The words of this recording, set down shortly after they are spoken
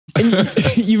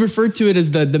And you referred to it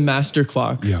as the master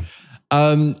clock. Yeah.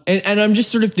 And I'm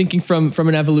just sort of thinking from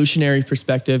an evolutionary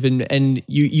perspective, and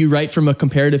you write from a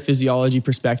comparative physiology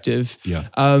perspective. Yeah.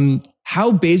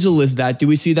 How basal is that? Do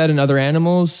we see that in other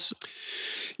animals?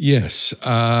 Yes.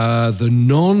 The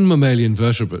non-mammalian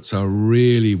vertebrates are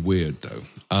really weird, though.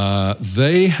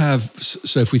 They have,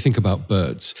 so if we think about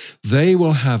birds, they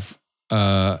will have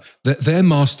their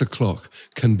master clock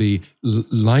can be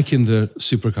like in the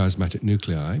suprachiasmatic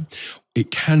nuclei. It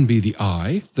can be the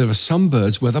eye. There are some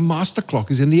birds where the master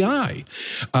clock is in the eye.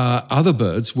 Other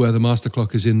birds where the master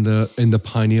clock is in the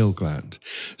pineal gland.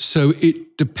 So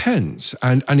it depends.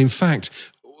 And in fact,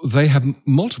 they have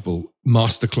multiple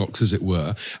master clocks, as it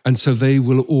were, and so they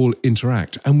will all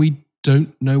interact. And we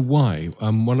don't know why.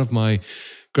 One of my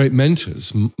great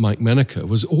mentors, Mike Menaker,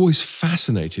 was always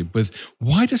fascinated with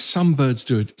why do some birds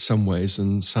do it some ways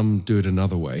and some do it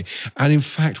another way? And in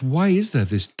fact, why is there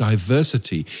this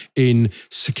diversity in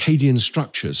circadian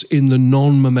structures in the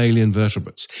non-mammalian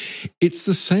vertebrates? It's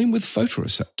the same with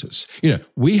photoreceptors.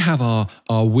 We have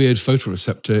our weird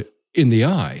photoreceptor in the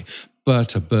eye,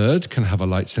 but a bird can have a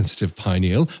light-sensitive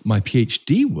pineal. My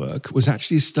PhD work was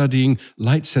actually studying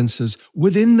light sensors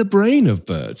within the brain of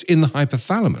birds, in the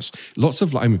hypothalamus. Lots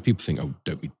of light, people think, oh,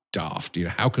 don't be daft.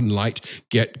 How can light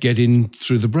get in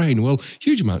through the brain? Well,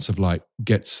 huge amounts of light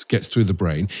gets through the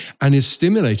brain and is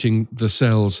stimulating the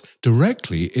cells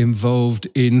directly involved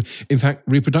in fact,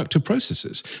 reproductive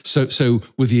processes. So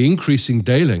with the increasing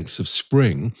day lengths of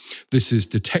spring, this is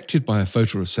detected by a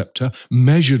photoreceptor,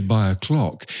 measured by a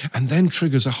clock, and then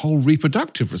triggers a whole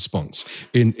reproductive response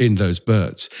in those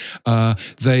birds. And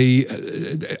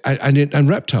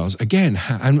reptiles, again,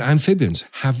 and amphibians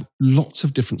have lots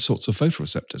of different sorts of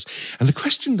photoreceptors. And the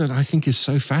question that I think is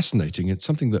so fascinating, it's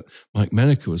something that Mike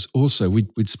Menaker was also,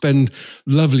 we'd spend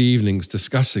lovely evenings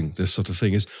discussing this sort of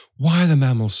thing, is why are the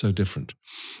mammals so different?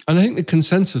 And I think the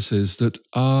consensus is that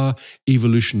our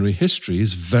evolutionary history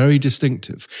is very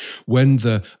distinctive. When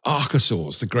the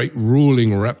archosaurs, the great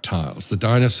ruling reptiles, the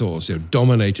dinosaurs,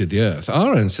 dominated the earth,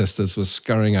 our ancestors were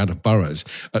scurrying out of burrows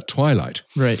at twilight.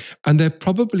 Right. And there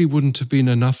probably wouldn't have been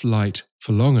enough light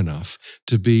for long enough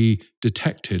to be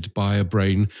detected by a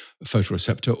brain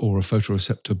photoreceptor or a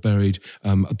photoreceptor buried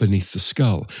beneath the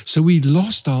skull. So we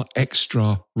lost our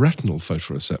extra retinal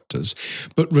photoreceptors,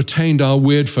 but retained our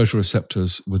weird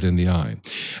photoreceptors within the eye.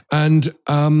 And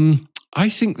I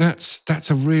think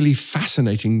that's a really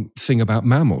fascinating thing about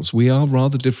mammals. We are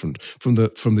rather different from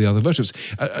the other vertebrates.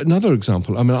 Another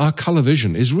example, our color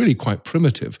vision is really quite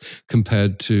primitive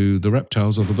compared to the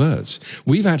reptiles or the birds.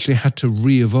 We've actually had to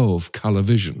re-evolve color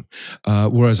vision,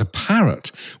 whereas a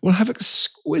parrot will have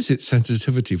exquisite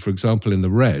sensitivity. For example, in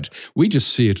the red, we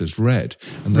just see it as red,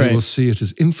 and they will see it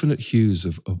as infinite hues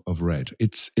of red.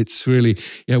 It's really,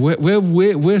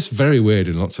 we're very weird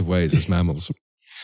in lots of ways as mammals.